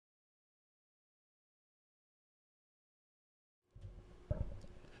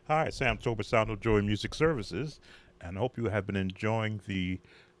Hi, Sam Tober, Sound of Joy Music Services, and I hope you have been enjoying the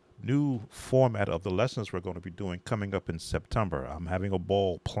new format of the lessons we're going to be doing coming up in September. I'm having a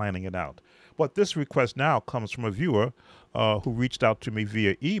ball planning it out. But this request now comes from a viewer who reached out to me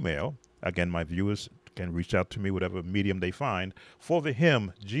via email. Again, my viewers can reach out to me, whatever medium they find, for the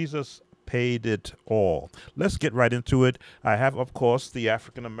hymn, Jesus Paid It All. Let's get right into it. I have, of course, the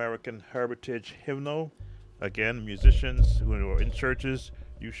African American Heritage Hymnal. Again, musicians who are in churches,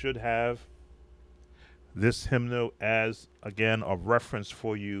 you should have this hymnal as, again, a reference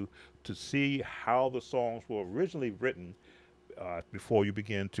for you to see how the songs were originally written before you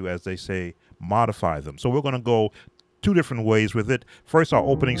begin to, as they say, modify them. So we're going to go two different ways with it. First, our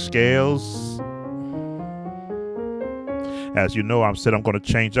opening scales. As you know, I'm going to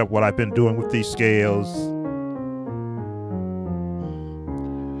change up what I've been doing with these scales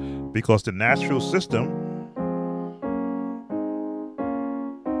because the natural system,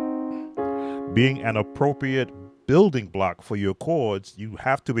 being an appropriate building block for your chords, you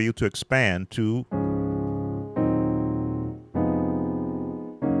have to be able to expand to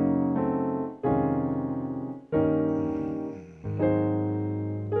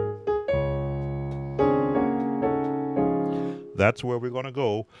that's where we're going to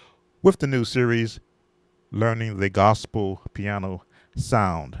go with the new series, Learning the Gospel Piano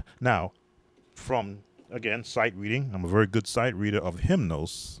Sound. Now, from, again, sight reading, I'm a very good sight reader of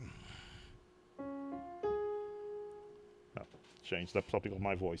hymnals. Changed up something of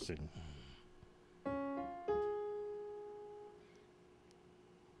my voicing.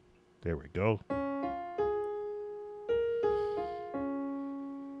 There we go.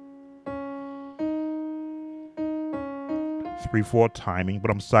 Three, four timing, but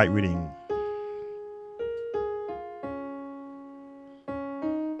I'm sight reading.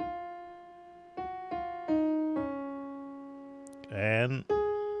 And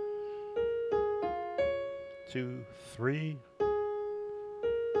 2, 3.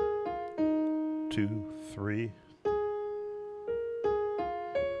 2, 3.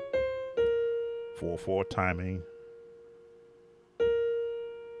 4, 4 timing.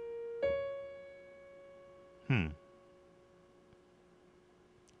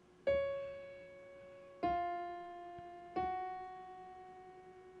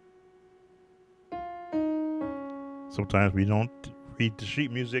 Sometimes we don't read the sheet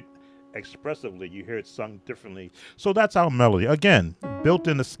music expressively. You hear it sung differently. So that's our melody. Again, built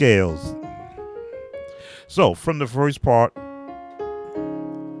in the scales. So from the first part,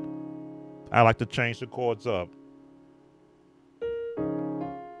 I like to change the chords up.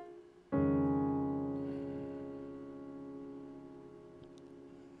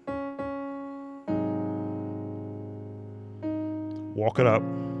 Walk it up.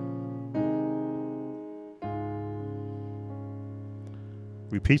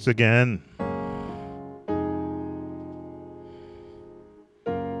 Repeats again.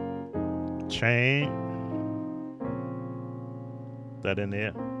 Change that in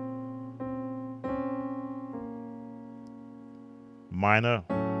there. Minor.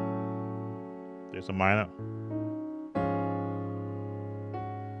 There's a minor.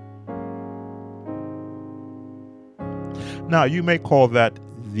 Now, you may call that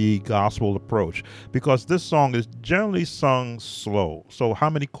the gospel approach because this song is generally sung slow. So how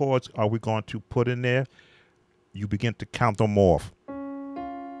many chords are we going to put in there? You begin to count them off.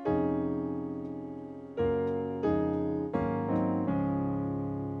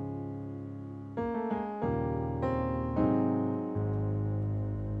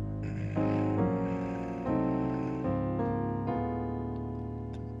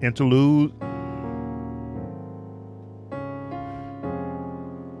 Interlude.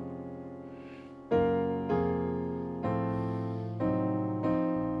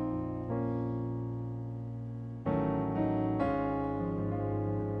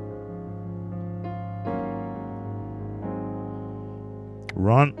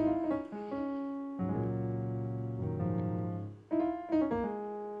 Run.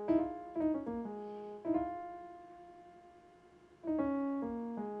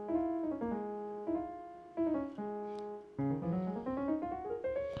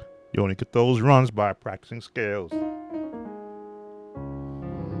 You only get those runs by practicing scales.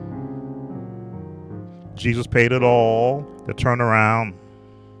 Jesus paid it all, the turnaround,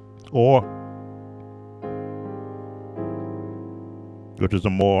 or which is a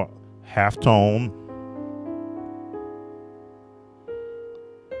more half tone.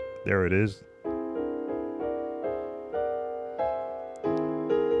 There it is.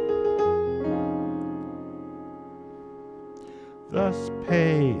 Thus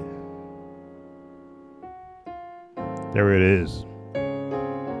paid. There it is.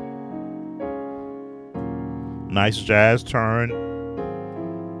 Nice jazz turn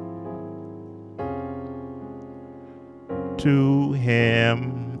to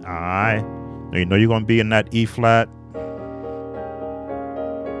him. You know you're going to be in that E flat.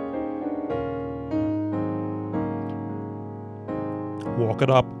 Walk it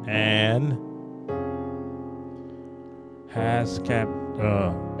up and has kept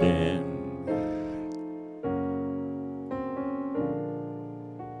been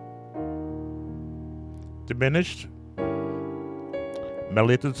diminished.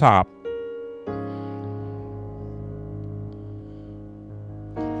 Melody at the top.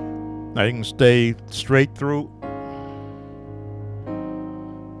 Now you can stay straight through.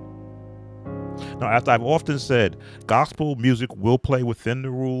 Now, as I've often said, gospel music will play within the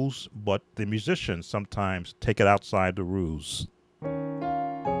rules, but the musicians sometimes take it outside the rules.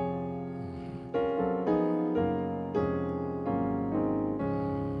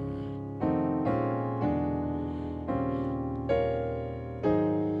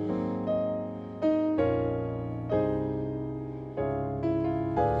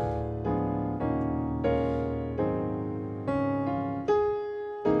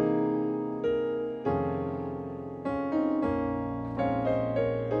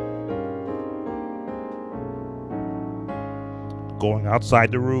 Going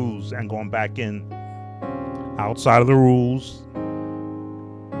outside the rules and going back in outside of the rules.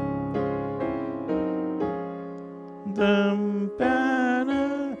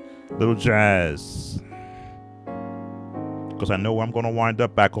 Little jazz. Because I know I'm going to wind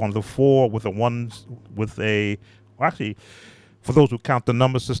up back on the 4 with a 1 with a, well, actually, for those who count the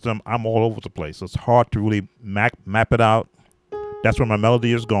number system, I'm all over the place. So it's hard to really map it out. That's where my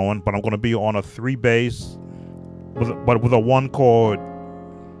melody is going, but I'm going to be on a 3 bass. But with a 1 chord.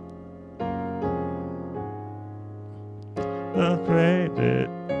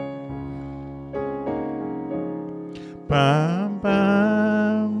 Bam,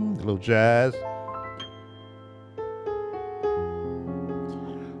 bam. A little jazz.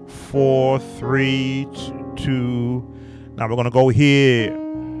 4, 3, 2. Now we're gonna go here.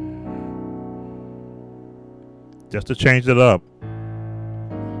 Just to change it up.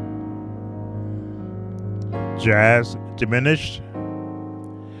 Jazz diminished.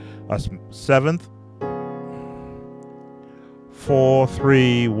 A 7th. 4,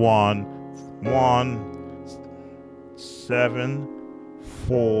 3, 1, 1, 7,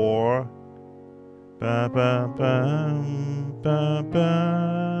 4. Ba, ba, bam, ba,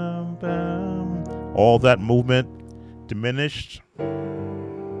 bam, bam. All that movement diminished. I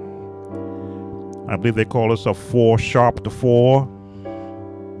believe they call this a 4 sharp to 4.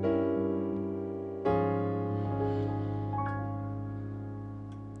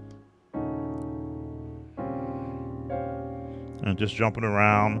 And just jumping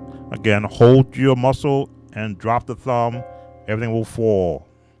around. Again, hold your muscle and drop the thumb. Everything will fall.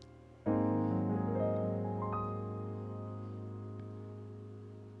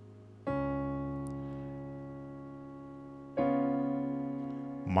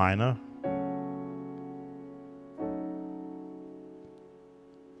 Minor.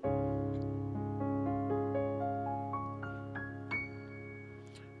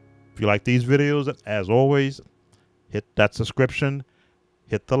 If you like these videos, as always, hit that subscription,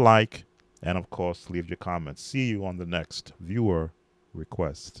 hit the like, and of course, leave your comments. See you on the next viewer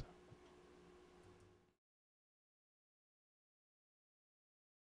request.